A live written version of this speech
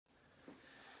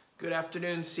Good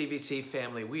afternoon, CVC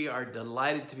family. We are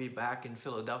delighted to be back in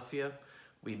Philadelphia.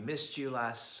 We missed you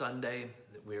last Sunday.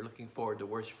 We're looking forward to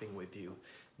worshiping with you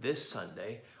this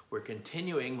Sunday. We're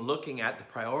continuing looking at the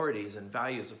priorities and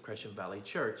values of Crescent Valley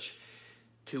Church.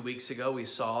 2 weeks ago, we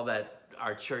saw that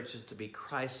our church is to be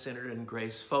Christ-centered and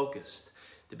grace-focused.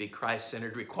 To be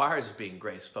Christ-centered requires being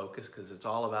grace-focused because it's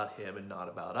all about Him and not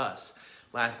about us.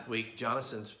 Last week,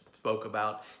 Jonathan spoke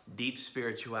about deep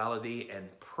spirituality and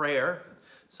prayer,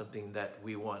 something that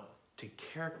we want to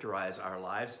characterize our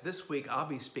lives. This week, I'll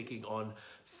be speaking on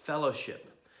fellowship.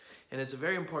 And it's a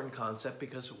very important concept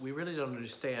because we really don't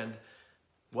understand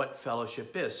what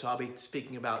fellowship is. So I'll be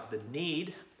speaking about the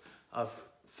need of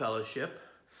fellowship,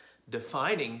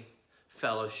 defining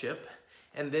fellowship,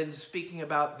 and then speaking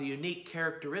about the unique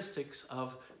characteristics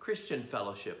of Christian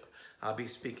fellowship. I'll be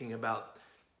speaking about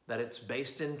that it's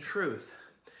based in truth,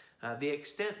 the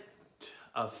extent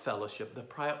of fellowship, the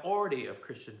priority of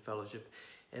Christian fellowship,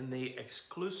 and the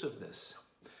exclusiveness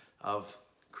of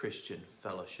Christian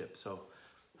fellowship. So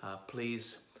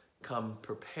please come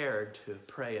prepared to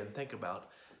pray and think about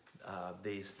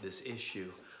this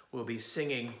issue. We'll be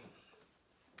singing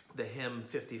the hymn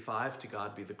 55, To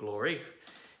God Be the Glory,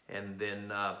 and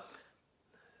then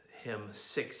hymn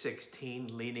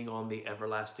 616, Leaning on the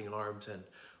Everlasting Arms. And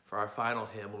for our final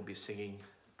hymn, we'll be singing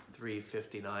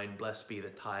 359, Blessed Be the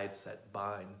Tides That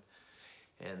Bind.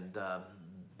 And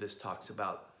this talks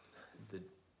about the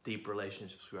deep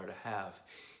relationships we are to have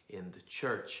in the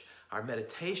church. Our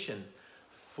meditation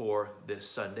for this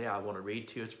Sunday, I want to read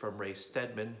to you. It's from Ray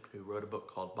Stedman, who wrote a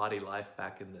book called Body Life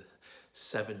back in the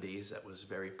 70s that was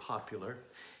very popular.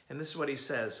 And this is what he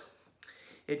says.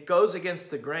 It goes against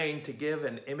the grain to give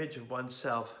an image of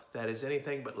oneself that is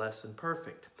anything but less than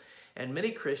perfect. And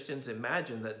many Christians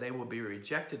imagine that they will be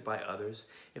rejected by others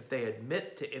if they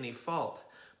admit to any fault.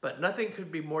 But nothing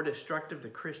could be more destructive to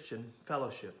Christian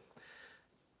fellowship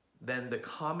than the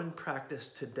common practice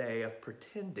today of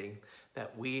pretending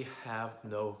that we have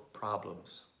no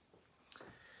problems.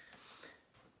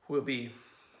 We'll be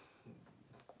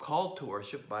called to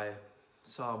worship by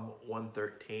Psalm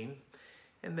 113.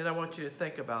 And then I want you to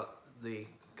think about the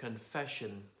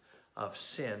confession of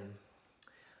sin.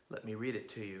 Let me read it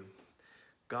to you.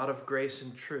 God of grace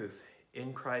and truth,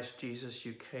 in Christ Jesus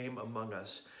you came among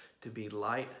us to be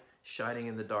light shining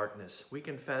in the darkness. We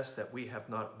confess that we have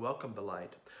not welcomed the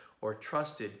light or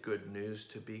trusted good news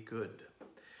to be good.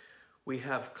 We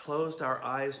have closed our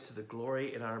eyes to the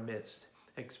glory in our midst,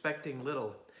 expecting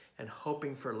little and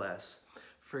hoping for less.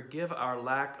 Forgive our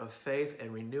lack of faith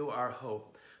and renew our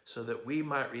hope so that we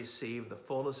might receive the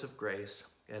fullness of grace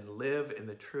and live in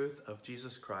the truth of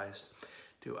Jesus Christ,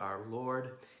 to our Lord,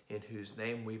 in whose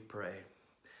name we pray.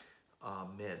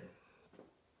 Amen.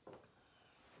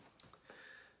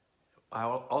 I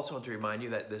also want to remind you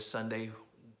that this Sunday,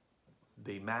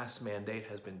 the mask mandate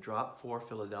has been dropped for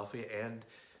Philadelphia and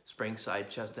Springside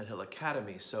Chestnut Hill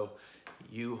Academy. So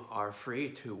you are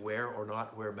free to wear or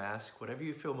not wear masks. Whatever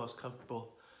you feel most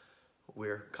comfortable,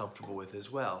 we're comfortable with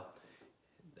as well.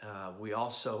 We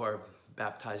also are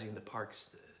baptizing the Parks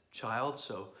child,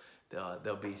 so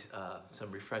there'll be some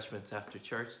refreshments after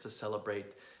church to celebrate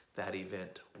that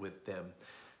event with them.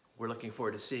 We're looking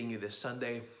forward to seeing you this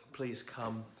Sunday. Please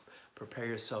come, prepare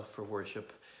yourself for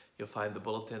worship. You'll find the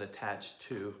bulletin attached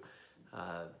to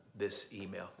this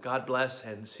email. God bless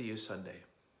and see you Sunday.